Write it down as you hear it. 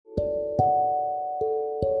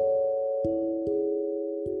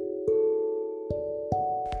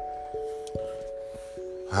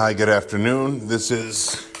Hi, good afternoon. This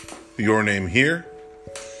is Your Name Here.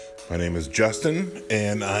 My name is Justin,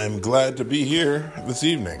 and I'm glad to be here this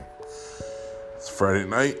evening. It's Friday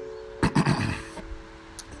night,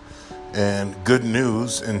 and good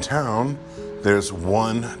news in town, there's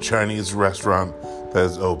one Chinese restaurant that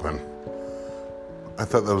is open. I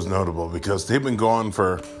thought that was notable because they've been gone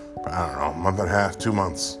for, a month and a half, 2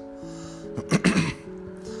 months.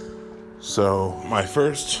 So my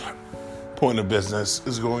first point of business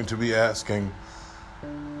is going to be asking,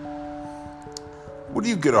 what do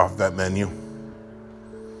you get off that menu?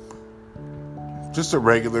 Just a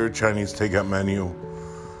regular Chinese takeout menu.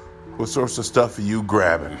 What sorts of stuff are you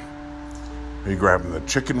grabbing? Are you grabbing the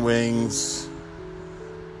chicken wings?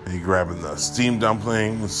 Are you grabbing the steamed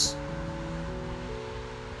dumplings?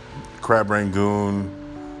 Crab rangoon?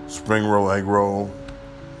 Spring roll, egg roll?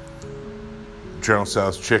 General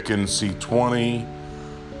Tso's chicken, C20?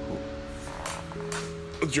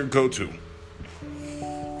 What's your go-to?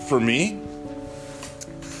 For me,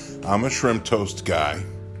 I'm a shrimp toast guy,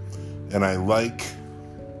 and I like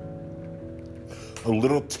a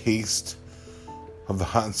little taste of the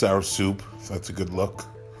hot and sour soup, if that's a good look.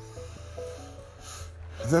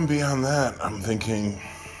 And then beyond that, I'm thinking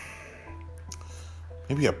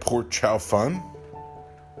maybe a pork chow fun.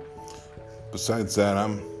 Besides that,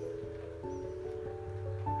 I'm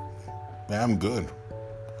good.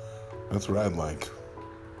 That's what I'd like.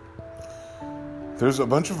 There's a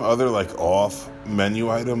bunch of other off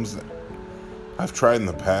menu items that I've tried in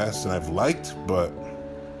the past and I've liked, but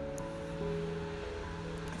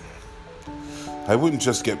I wouldn't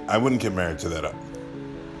get married to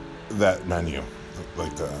that menu.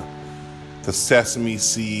 Like the sesame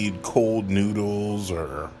seed cold noodles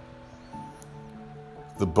or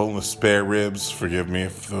the boneless spare ribs. Forgive me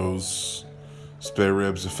if those spare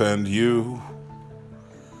ribs offend you.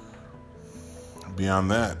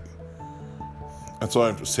 Beyond that, that's all I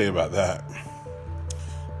have to say about that.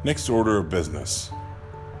 Next order of business.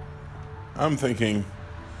 I'm thinking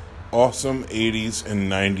awesome 80s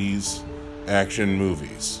and 90s action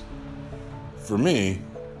movies. For me,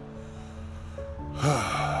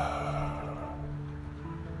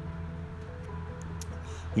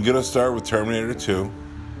 you're going to start with Terminator 2,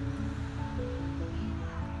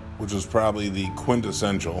 which was probably the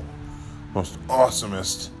quintessential, most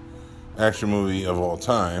awesomest action movie of all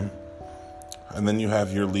time. And then you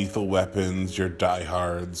have your Lethal Weapons, your Die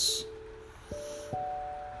Hards,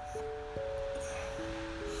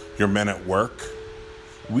 your Men at Work,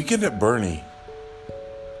 Weekend at Bernie's.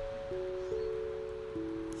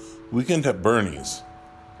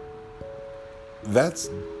 That's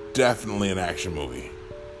definitely an action movie.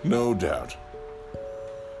 No doubt.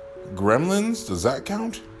 Gremlins, does that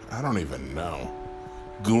count? I don't even know.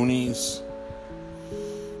 Goonies.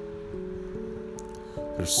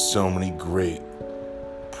 There's so many great.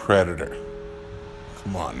 Predator.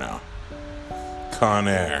 Come on now. Con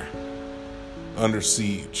Air. Under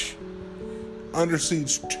Siege. Under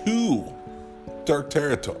Siege 2. Dark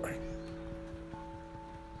Territory.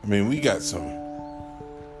 I mean, we got some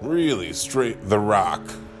really straight. The Rock.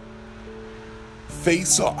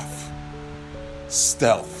 Face Off.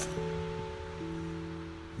 Stealth.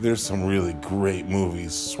 There's some really great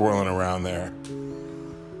movies swirling around there.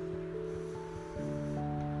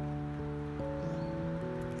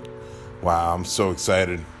 Wow, I'm so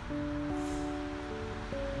excited.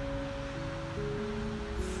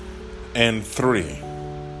 And 3.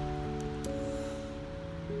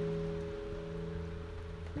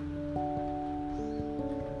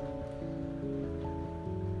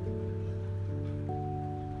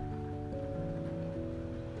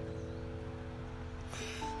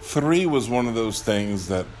 Three was one of those things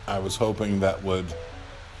that I was hoping that would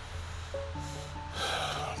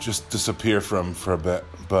just disappear from for a bit,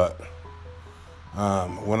 but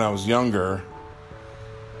when I was younger,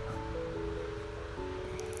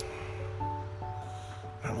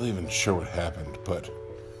 I'm not really even sure what happened, but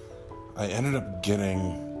I ended up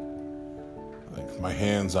getting my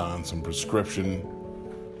hands on some prescription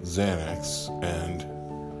Xanax, and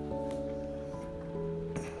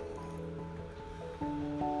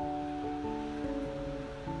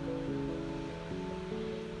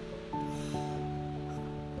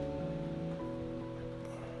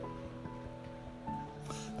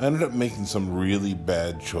I ended up making some really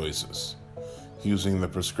bad choices using the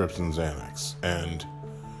prescription Xanax, and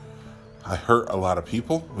I hurt a lot of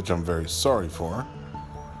people, which I'm very sorry for.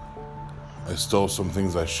 I stole some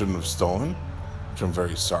things I shouldn't have stolen, which I'm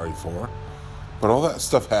very sorry for. But all that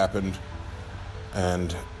stuff happened,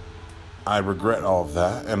 and I regret all of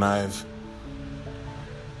that, and I've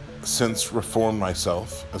since reformed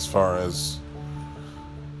myself as far as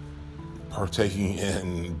partaking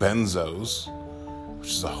in benzos, which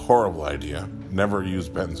is a horrible idea. Never use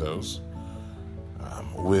benzos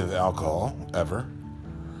with alcohol, ever.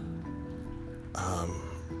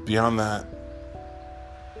 Beyond that,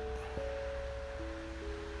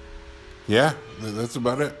 yeah, that's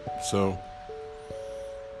about it. So,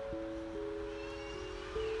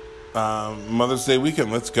 Mother's Day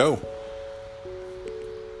weekend, let's go.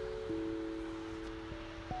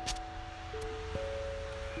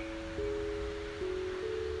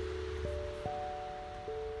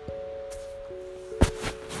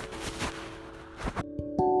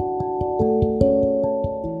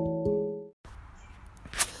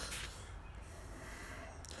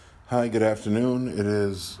 Hi, good afternoon. It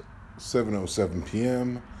is 7:07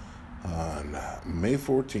 p.m. on May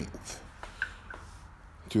 14th,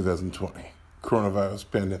 2020. Coronavirus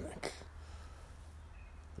pandemic.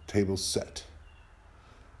 The table's set.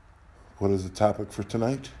 What is the topic for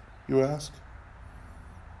tonight, you ask?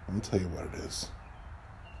 I'm going to tell you what it is.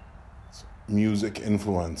 It's music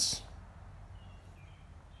influence.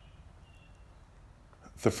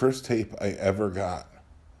 The first tape I ever got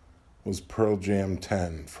was Pearl Jam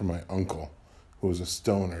 10 from my uncle, who was a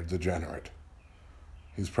stoner degenerate.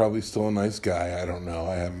 He's probably still a nice guy, I don't know.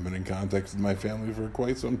 I haven't been in contact with my family for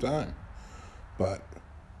quite some time. But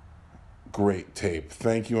great tape.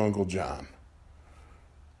 Thank you, Uncle John.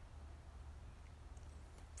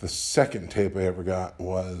 The second tape I ever got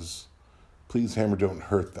was Please Hammer Don't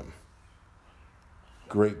Hurt Them.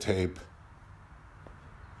 Great tape.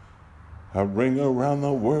 I ring around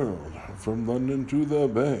the world, from London to the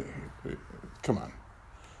Bay. Come on.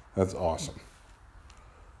 That's awesome.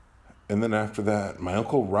 And then after that, my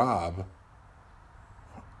Uncle Rob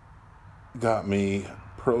got me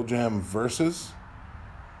Pearl Jam Versus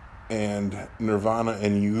and Nirvana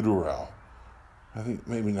in Utero. I think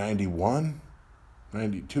maybe 91,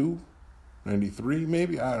 92, 93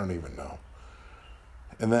 maybe? I don't even know.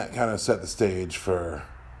 And that kind of set the stage for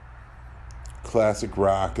classic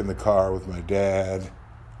rock in the car with my dad,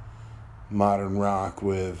 modern rock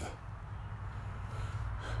with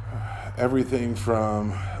everything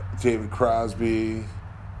from David Crosby,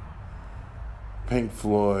 Pink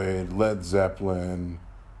Floyd, Led Zeppelin,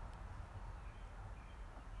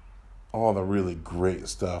 all the really great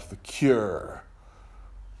stuff, The Cure,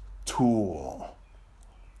 Tool.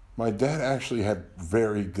 My dad actually had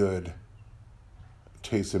very good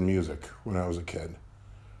taste in music when I was a kid.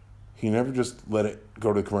 He never just let it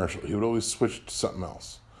go to commercial. He would always switch to something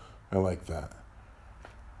else. I like that.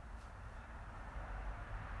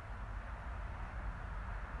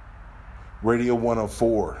 Radio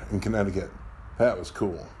 104 in Connecticut. That was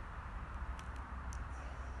cool.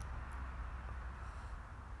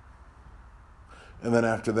 And then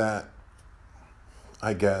after that,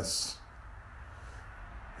 I guess,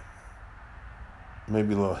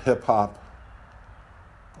 maybe a little hip-hop,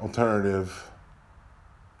 alternative.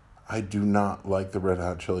 I do not like the Red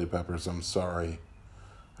Hot Chili Peppers. I'm sorry.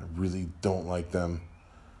 I really don't like them.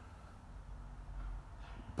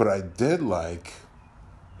 But I did like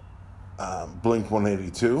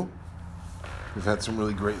Blink-182. We've had some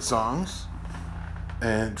really great songs.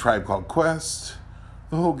 And Tribe Called Quest.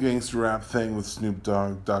 The whole gangster rap thing with Snoop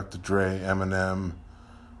Dogg, Dr. Dre, Eminem,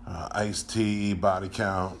 Ice-T, Body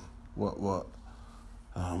Count,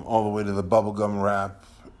 all the way to the bubblegum rap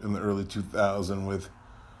in the early 2000s with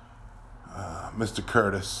Mr.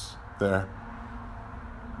 Curtis there.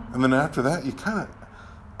 And then after that, you kind of,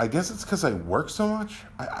 I guess it's because I work so much,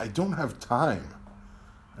 I don't have time.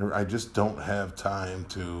 I just don't have time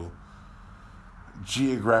to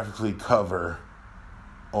geographically cover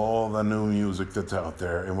all the new music that's out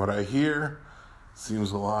there. And what I hear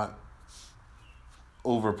seems a lot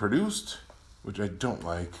overproduced, which I don't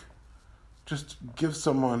like. Just give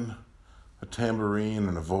someone a tambourine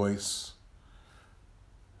and a voice.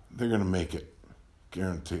 They're going to make it.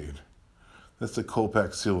 Guaranteed. That's the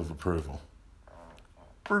Kolpak seal of approval.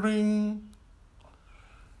 Bing.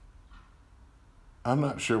 I'm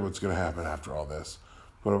not sure what's going to happen after all this.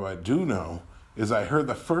 But what I do know is I heard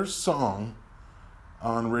the first song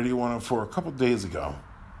on Radio 104 a couple days ago.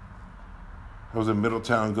 I was in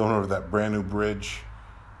Middletown going over that brand new bridge.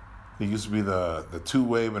 It used to be the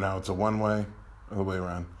two-way, but now it's a one-way. Other way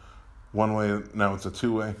around. One-way, now it's a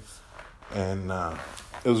two-way. And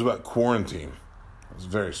it was about quarantine. It was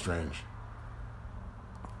very strange.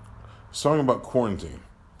 Song about quarantine.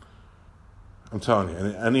 I'm telling you,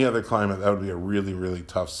 in any other climate, that would be a really, really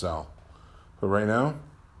tough sell. But right now,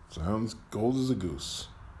 sounds gold as a goose.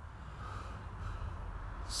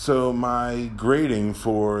 So my grading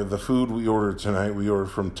for the food we ordered tonight, we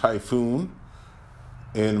ordered from Typhoon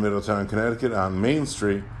in Middletown, Connecticut on Main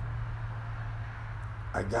Street.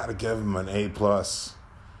 I gotta give them an A+.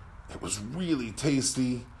 It was really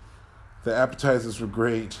tasty. The appetizers were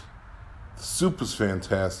great. The soup was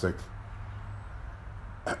fantastic.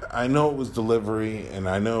 I know it was delivery, and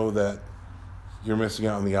I know that you're missing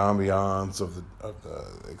out on the ambiance of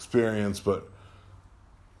the experience, but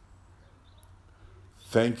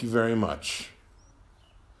thank you very much,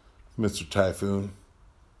 Mr. Typhoon.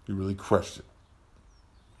 You really crushed it.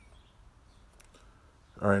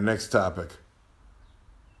 All right, next topic.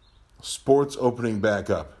 Sports opening back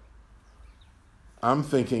up. I'm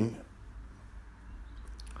thinking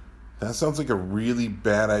that sounds like a really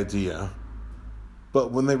bad idea,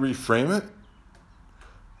 but when they reframe it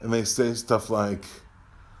and they say stuff like,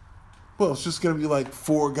 well, it's just going to be like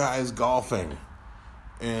 4 guys golfing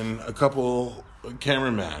and a couple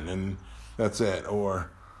cameramen and that's it,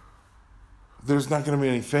 or there's not going to be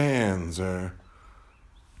any fans, or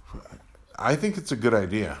I think it's a good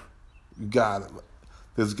idea.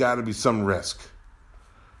 There's got to be some risk.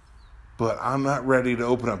 But I'm not ready to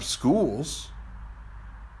open up schools.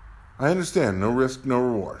 I understand, no risk, no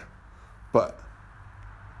reward. But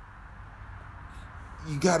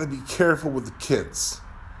you got to be careful with the kids.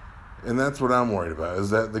 And that's what I'm worried about,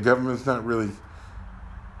 is that the government's not really,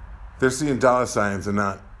 they're seeing dollar signs and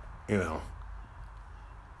not,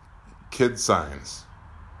 kid signs,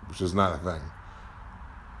 which is not a thing.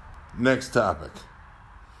 Next topic.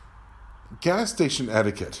 Gas station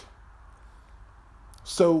etiquette.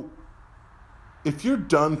 So, if you're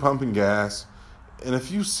done pumping gas, and if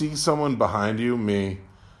you see someone behind you, me,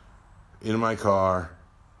 in my car,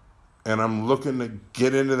 and I'm looking to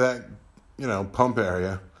get into that, pump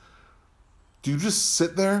area, do you just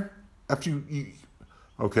sit there after you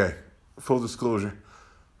okay, full disclosure,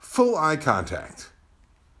 full eye contact,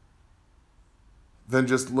 then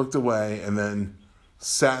just looked away and then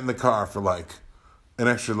sat in the car for an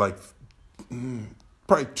extra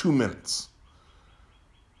probably 2 minutes.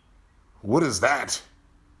 What is that?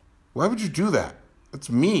 Why would you do that? That's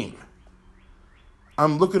mean.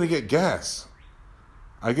 I'm looking to get gas.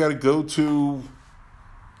 I got to go to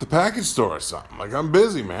the package store or something. I'm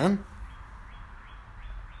busy, man.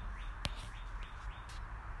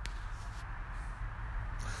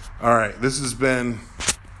 All right, this has been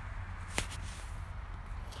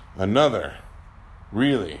another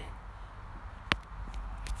really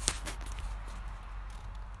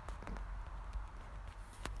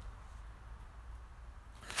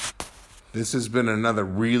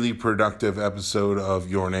productive episode of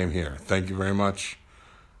Your Name Here. Thank you very much.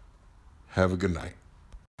 Have a good night.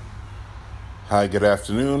 Hi, good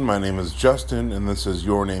afternoon. My name is Justin, and this is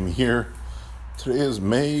Your Name Here. Today is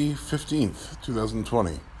May 15th,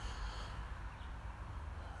 2020.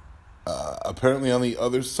 Apparently on the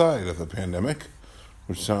other side of the pandemic,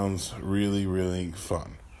 which sounds really, really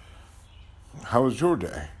fun. How was your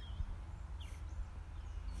day?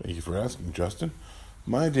 Thank you for asking, Justin.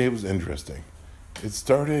 My day was interesting. It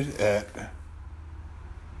started at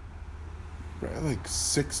right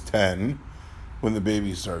 6:10 when the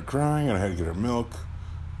baby started crying and I had to get her milk,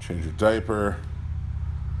 change her diaper,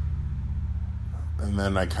 and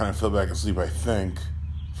then I kind of fell back asleep, I think,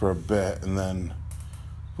 for a bit, and then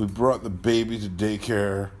we brought the baby to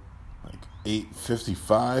daycare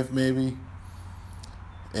 8:55 maybe,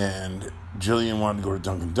 and Jillian wanted to go to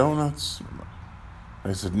Dunkin' Donuts.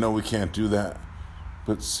 I said, no, we can't do that.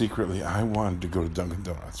 But secretly, I wanted to go to Dunkin'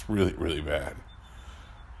 Donuts really, really bad.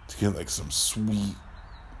 To get some sweet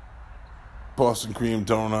Boston cream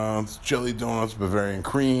donuts, jelly donuts, Bavarian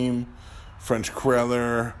cream, French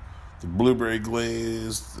Kreller, the blueberry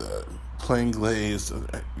glaze, the plain glaze.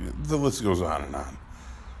 The list goes on and on.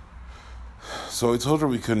 So I told her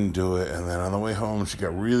we couldn't do it, and then on the way home, she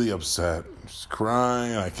got really upset. She's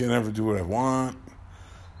crying, I can't ever do what I want.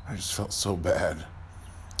 I just felt so bad.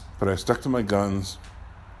 But I stuck to my guns.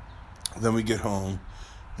 Then we get home,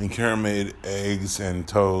 and Karen made eggs and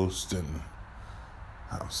toast and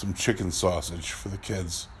some chicken sausage for the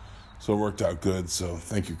kids. So it worked out good, so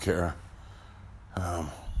thank you, Kara.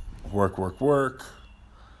 Work.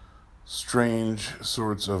 Strange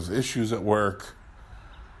sorts of issues at work.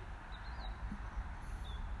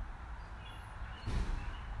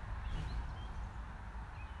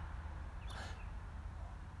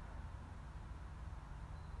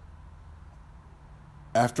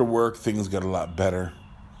 After work, things got a lot better.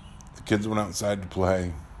 The kids went outside to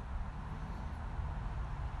play.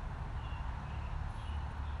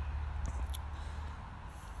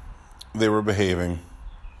 They were behaving.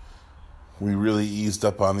 We really eased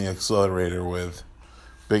up on the accelerator with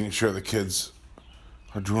making sure the kids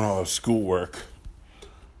are doing all their schoolwork,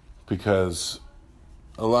 because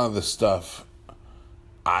a lot of this stuff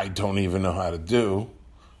I don't even know how to do.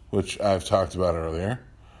 which I've talked about earlier.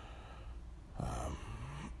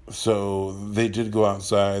 So they did go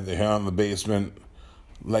outside. They hung out in the basement,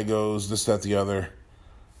 Legos, this, that, the other.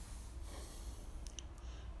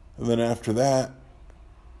 And then after that,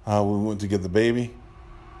 we went to get the baby.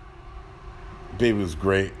 Baby was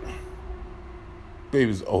great.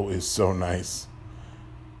 Baby's always so nice.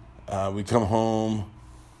 We come home,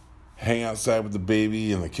 hang outside with the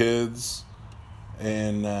baby and the kids.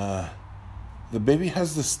 And the baby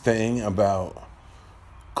has this thing about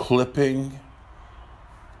clipping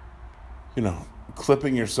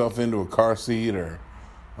yourself into a car seat or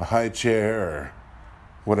a high chair or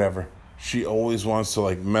whatever. She always wants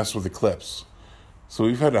to mess with the clips. So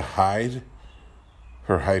we've had to hide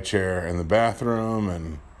her high chair in the bathroom,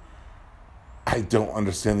 and I don't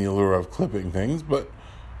understand the allure of clipping things, but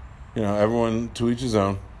everyone to each his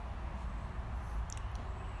own.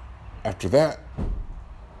 After that,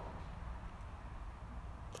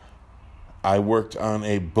 I worked on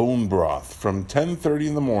a bone broth from 10:30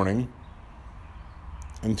 in the morning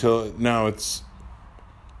until now it's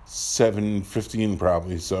 7:15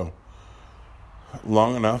 probably, so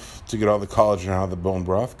long enough to get all the collagen out of the bone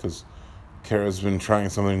broth, because Kara's been trying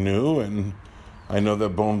something new, and I know that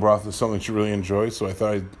bone broth is something she really enjoys, so I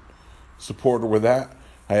thought I'd support her with that.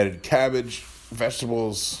 I added cabbage,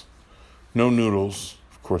 vegetables, no noodles,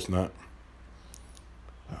 of course not,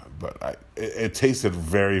 but it tasted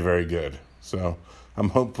very, very good, so I'm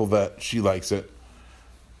hopeful that she likes it.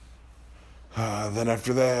 Then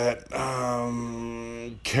after that,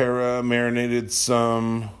 Kara marinated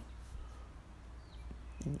some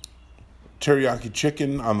teriyaki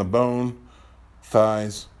chicken on the bone,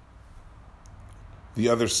 thighs, the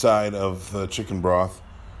other side of the chicken broth.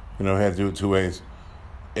 I had to do it two ways.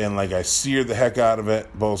 And I seared the heck out of it,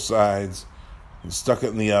 both sides, and stuck it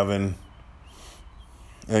in the oven.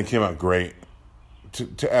 And it came out great.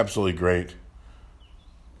 To absolutely great.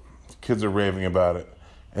 Kids are raving about it.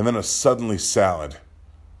 And then a suddenly salad.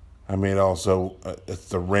 I made also, it's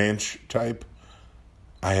the ranch type.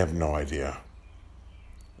 I have no idea.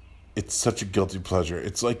 It's such a guilty pleasure.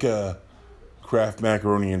 It's like a Kraft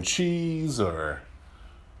macaroni and cheese or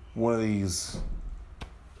one of these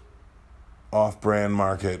off-brand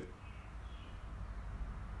market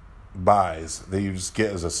buys that you just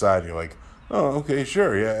get as a side. You're like, oh, okay,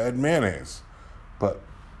 sure, yeah, add mayonnaise. But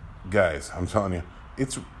guys, I'm telling you,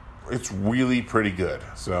 it's really pretty good.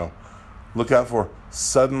 So look out for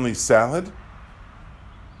Suddenly Salad.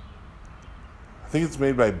 I think it's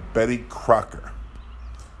made by Betty Crocker.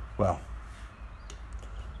 Well,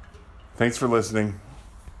 thanks for listening.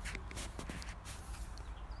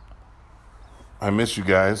 I miss you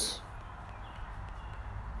guys.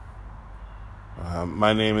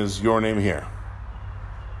 My name is Your Name Here.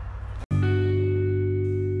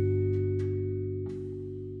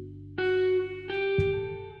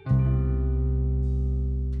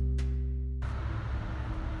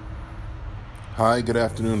 Hi, good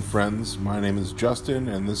afternoon, friends. My name is Justin,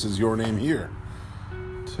 and this is Your Name Here.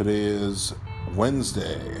 Today is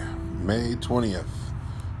Wednesday, May 20th,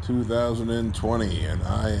 2020, and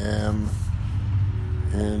I am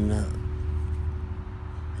in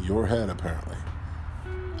your head, apparently.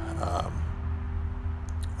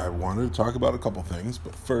 I wanted to talk about a couple things,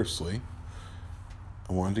 but firstly,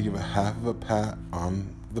 I wanted to give a half of a pat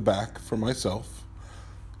on the back for myself,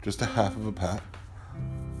 just a half of a pat,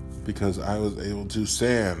 because I was able to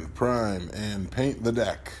sand, prime, and paint the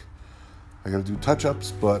deck. I got to do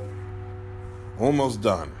touch-ups, but almost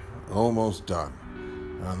done.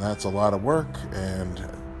 And that's a lot of work, and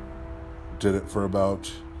did it for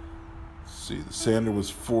about, the sander was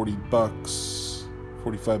 $40,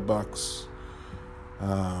 $45.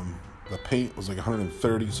 The paint was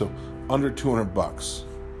 $130, so under $200.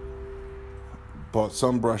 Bought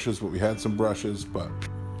some brushes, but we had some brushes, but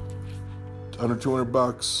under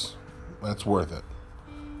 $200, that's worth it.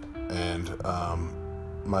 And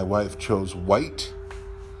my wife chose white,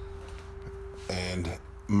 and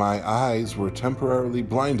my eyes were temporarily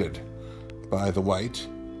blinded by the white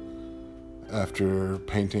after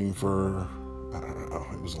painting for, I don't know,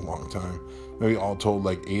 it was a long time. Maybe all told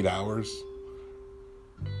 8 hours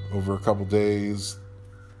over a couple days.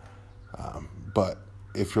 But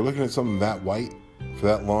if you're looking at something that white for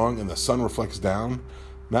that long and the sun reflects down,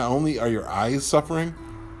 not only are your eyes suffering,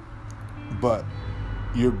 but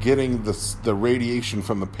you're getting the radiation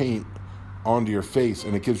from the paint onto your face,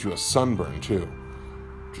 and it gives you a sunburn too.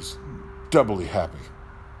 Just doubly happy.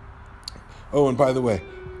 Oh, and by the way,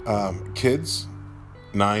 kids,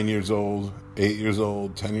 9 years old, 8 years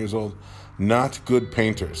old, 10 years old, not good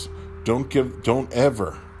painters. Don't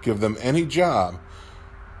ever give them any job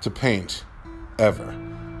to paint, ever.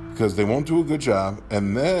 because they won't do a good job,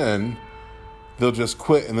 and then they'll just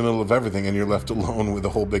quit in the middle of everything, and you're left alone with a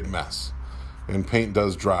whole big mess. And paint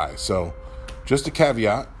does dry. So just a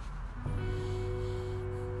caveat,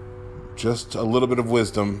 just a little bit of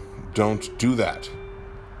wisdom, don't do that.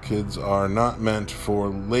 Kids are not meant for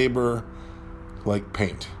labor like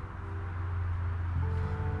paint.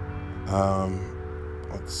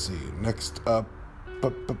 Let's see. Next up,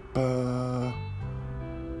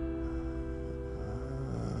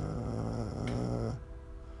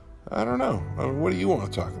 I don't know. What do you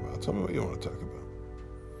want to talk about? Tell me what you want to talk about.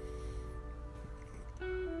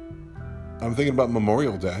 I'm thinking about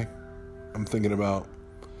Memorial Day. I'm thinking about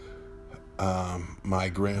my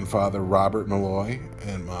grandfather, Robert Malloy,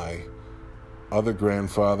 and my other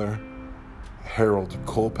grandfather, Harold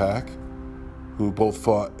Kolpak, who both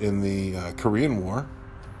fought in the Korean War.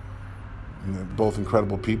 And they're both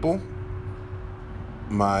incredible people.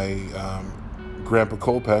 My grandpa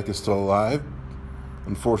Kolpak is still alive.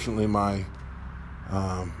 Unfortunately, my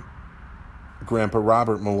grandpa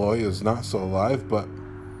Robert Malloy is not still alive, but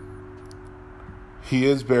he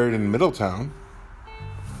is buried in Middletown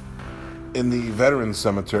in the Veterans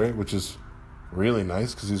Cemetery, which is really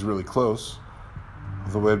nice because he's really close.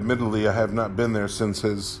 Although admittedly, I have not been there since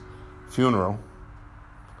his funeral,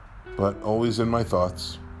 but always in my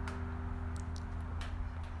thoughts.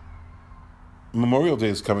 Memorial Day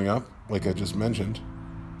is coming up, like I just mentioned.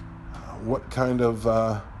 What kind of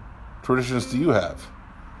traditions do you have?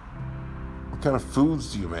 What kind of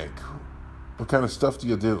foods do you make? What kind of stuff do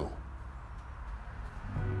you do?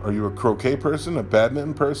 Are you a croquet person, a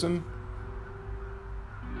badminton person?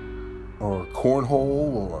 Or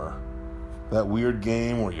cornhole, or that weird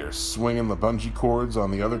game where you're swinging the bungee cords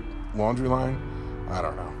on the other laundry line? I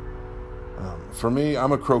don't know. For me,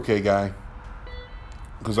 I'm a croquet guy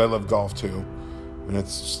because I love golf too, and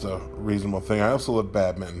it's just a reasonable thing. I also love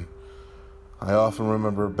badminton. I often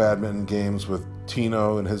remember badminton games with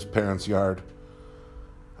Tino in his parents' yard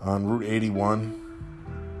on Route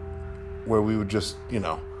 81, where we would just,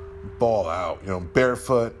 ball out,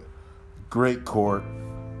 barefoot, great court.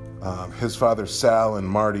 His father, Sal, and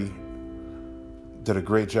Marty did a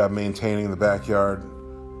great job maintaining the backyard,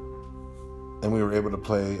 and we were able to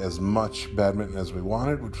play as much badminton as we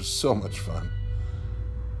wanted, which was so much fun.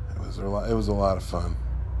 It was a lot of fun.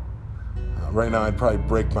 Right now, I'd probably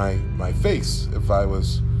break my face if I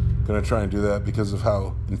was going to try and do that because of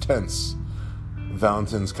how intense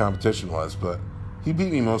Valentin's competition was, but he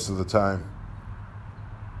beat me most of the time.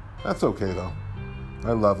 That's okay, though.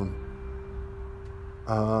 I love him.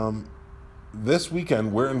 This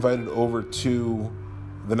weekend, we're invited over to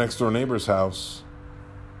the next door neighbor's house,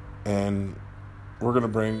 and we're going to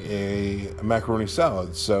bring a macaroni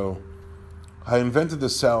salad. So I invented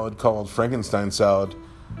this salad called Frankenstein salad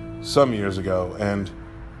some years ago, and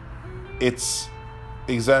it's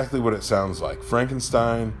exactly what it sounds like.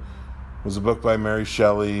 Frankenstein was a book by Mary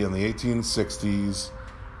Shelley in the 1860s,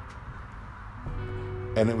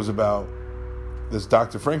 and it was about this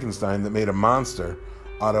Dr. Frankenstein that made a monster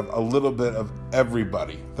out of a little bit of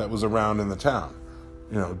everybody that was around in the town.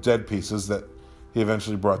 Dead pieces that he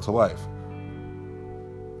eventually brought to life.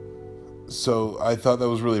 So I thought that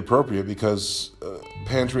was really appropriate because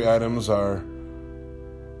pantry items are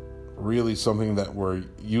really something that we're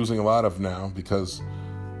using a lot of now because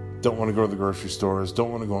don't want to go to the grocery stores,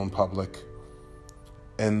 don't want to go in public.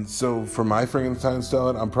 And so for my Frankenstein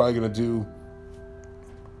salad, I'm probably going to do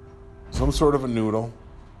some sort of a noodle,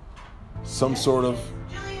 some sort of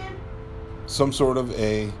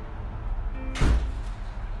a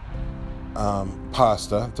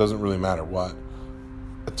pasta, doesn't really matter what,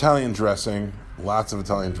 Italian dressing, lots of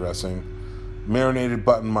Italian dressing, marinated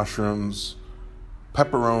button mushrooms,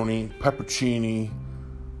 pepperoni, peppercini,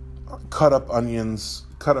 cut up onions,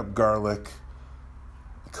 cut up garlic,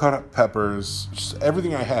 cut up peppers, just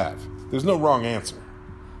everything I have. There's no wrong answer.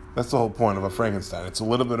 That's the whole point of a Frankenstein. It's a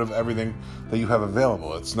little bit of everything that you have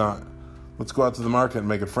available. It's not, let's go out to the market and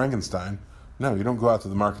make a Frankenstein. No, you don't go out to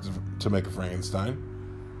the market to make a Frankenstein.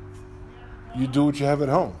 You do what you have at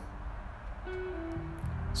home.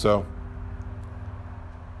 So,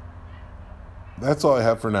 that's all I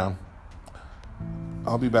have for now.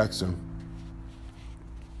 I'll be back soon.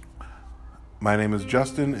 My name is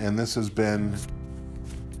Justin, and this has been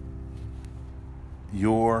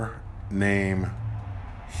Your Name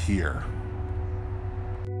Here.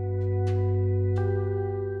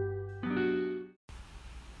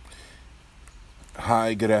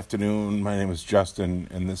 Hi, good afternoon. My name is Justin,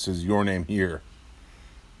 and this is Your Name Here.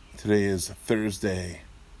 Today is Thursday,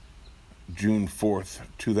 June 4th,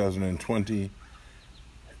 2020,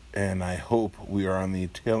 and I hope we are on the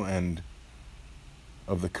tail end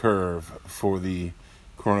of the curve for the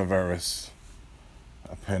coronavirus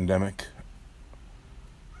pandemic.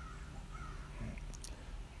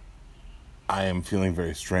 I am feeling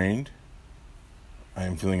very strained. I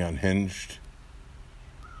am feeling unhinged.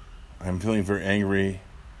 I am feeling very angry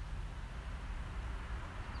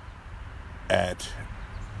at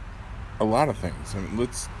a lot of things. I mean,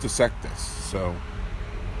 let's dissect this. So,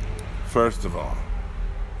 first of all,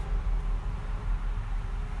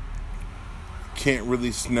 can't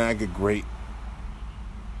really snag a great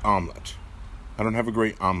omelet. I don't have a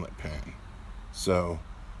great omelet pan. So,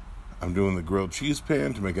 I'm doing the grilled cheese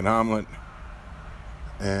pan to make an omelet.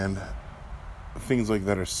 And things like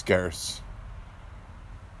that are scarce.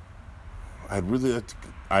 I'd really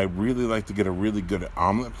like to get a really good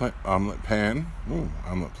omelet pan. Ooh,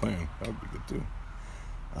 omelet pan. That would be good too.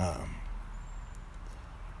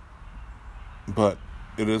 But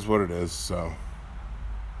it is what it is. So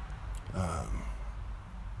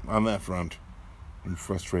on that front, I'm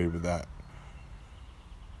frustrated with that.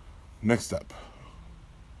 Next up,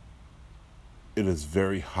 it is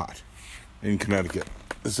very hot in Connecticut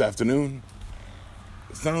this afternoon.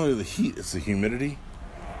 It's not only the heat, it's the humidity.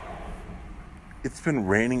 It's been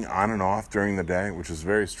raining on and off during the day, which is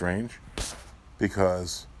very strange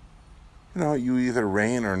because, you either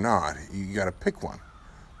rain or not. You got to pick one.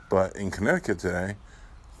 But in Connecticut today,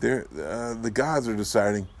 the gods are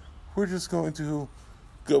deciding we're just going to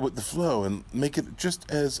go with the flow and make it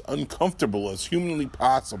just as uncomfortable as humanly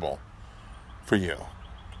possible for you.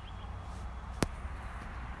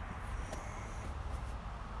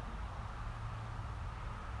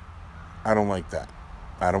 I don't like that.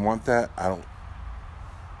 I don't want that. I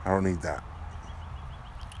don't need that.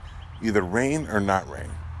 Either rain or not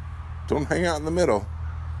rain. Don't hang out in the middle.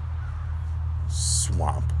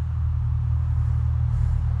 Swamp.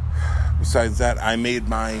 Besides that, I made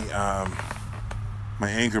my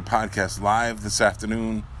Anchor podcast live this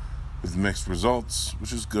afternoon with mixed results,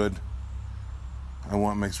 which is good. I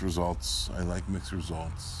want mixed results. I like mixed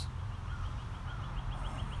results.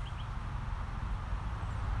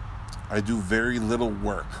 I do very little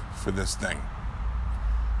work for this thing.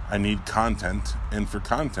 I need content, and for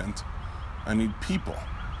content, I need people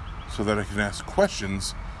so that I can ask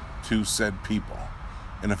questions to said people.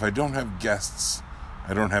 And if I don't have guests,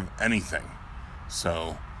 I don't have anything.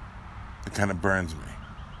 So it kind of burns me.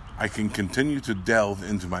 I can continue to delve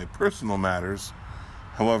into my personal matters.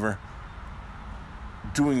 However,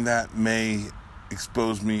 doing that may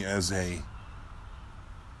expose me as a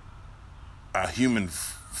human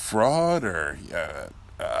fraud or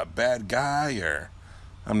a bad guy, or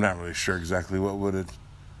I'm not really sure exactly what would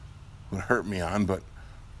hurt me on, but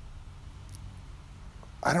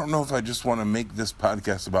I don't know if I just want to make this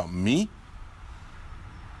podcast about me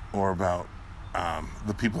or about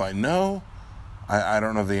the people I know. I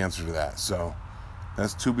don't know the answer to that, so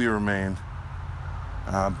that's to be remained.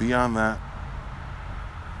 Beyond that,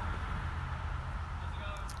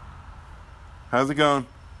 how's it going?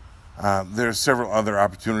 There are several other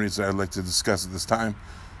opportunities that I'd like to discuss at this time.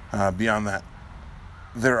 Beyond that,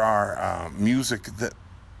 there are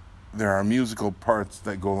musical parts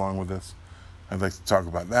that go along with this. I'd like to talk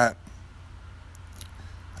about that.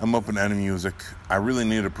 I'm open to any music. I really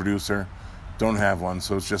need a producer. Don't have one,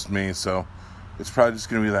 so it's just me. So it's probably just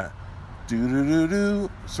going to be that do-do-do-do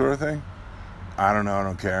sort of thing. I don't know. I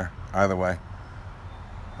don't care. Either way.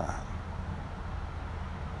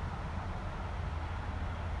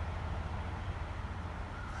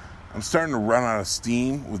 I'm starting to run out of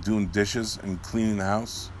steam with doing dishes and cleaning the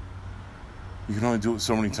house. You can only do it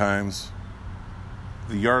so many times.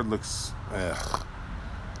 The yard looks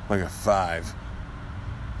like a 5.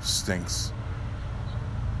 Stinks.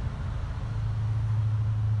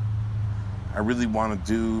 I really want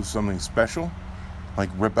to do something special, like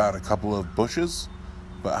rip out a couple of bushes,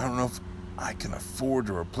 but I don't know if I can afford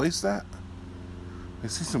to replace that. I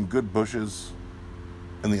see some good bushes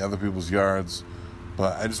in the other people's yards,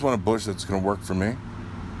 but I just want a bush that's going to work for me.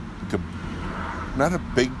 Not a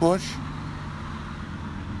big bush,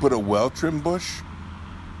 but a well-trimmed bush.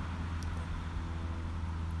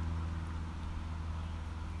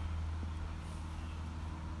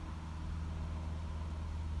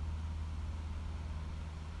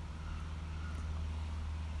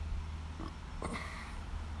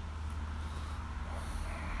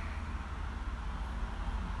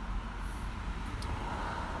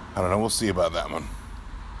 I don't know. We'll see about that one.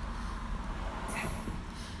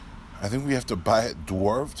 I think we have to buy it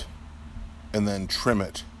dwarfed and then trim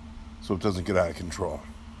it so it doesn't get out of control.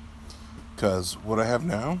 Because what I have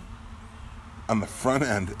now, on the front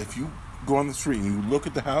end, if you go on the street and you look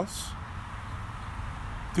at the house,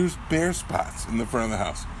 There's bare spots in the front of the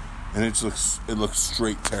house, and it looks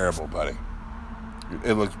straight terrible, buddy.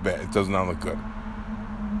 It looks bad. It does not look good.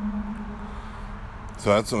 So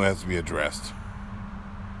that's something that has to be addressed.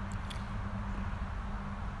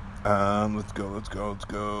 Let's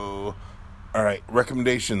go. All right,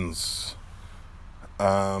 recommendations.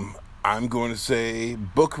 I'm going to say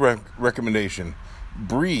book recommendation.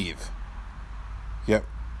 Breathe. Yep.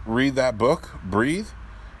 Read that book, Breathe.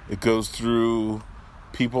 It goes through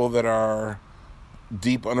people that are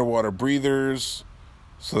deep underwater breathers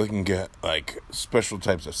so they can get like special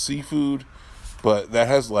types of seafood. But that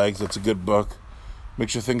has legs. That's a good book.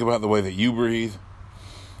 Makes you think about the way that you breathe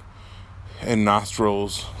and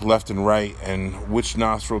nostrils left and right and which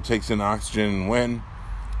nostril takes in oxygen and when.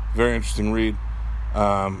 Very interesting read.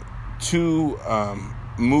 2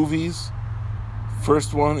 movies.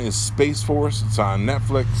 First one is Space Force. It's on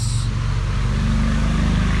Netflix.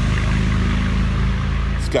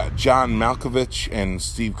 It's got John Malkovich and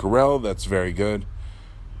Steve Carell. That's very good.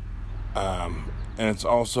 And it's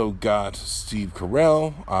also got Steve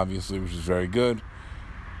Carell, obviously, which is very good.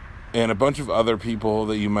 And a bunch of other people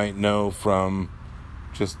that you might know from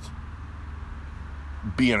just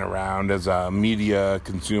being around as a media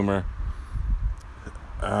consumer.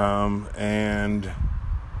 And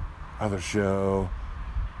other show.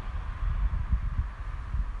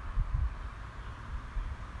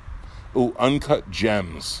 Uncut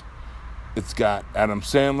Gems. It's got Adam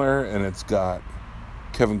Sandler and it's got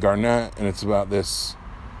Kevin Garnett, and it's about this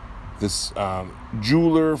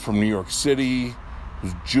jeweler from New York City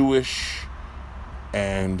who's Jewish,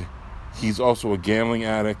 and he's also a gambling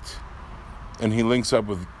addict, and he links up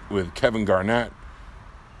with Kevin Garnett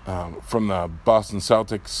from the Boston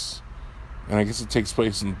Celtics, and I guess it takes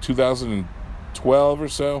place in 2012 or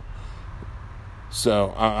so.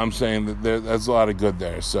 So I'm saying that there's a lot of good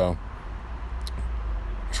there. So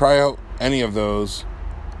try out any of those.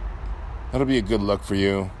 That'll be a good look for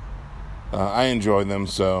you. I enjoy them,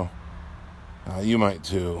 so you might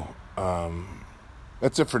too.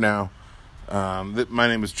 That's it for now. My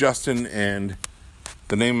name is Justin, and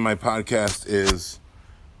the name of my podcast is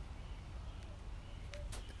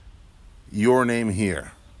Your Name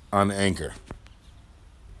Here on Anchor.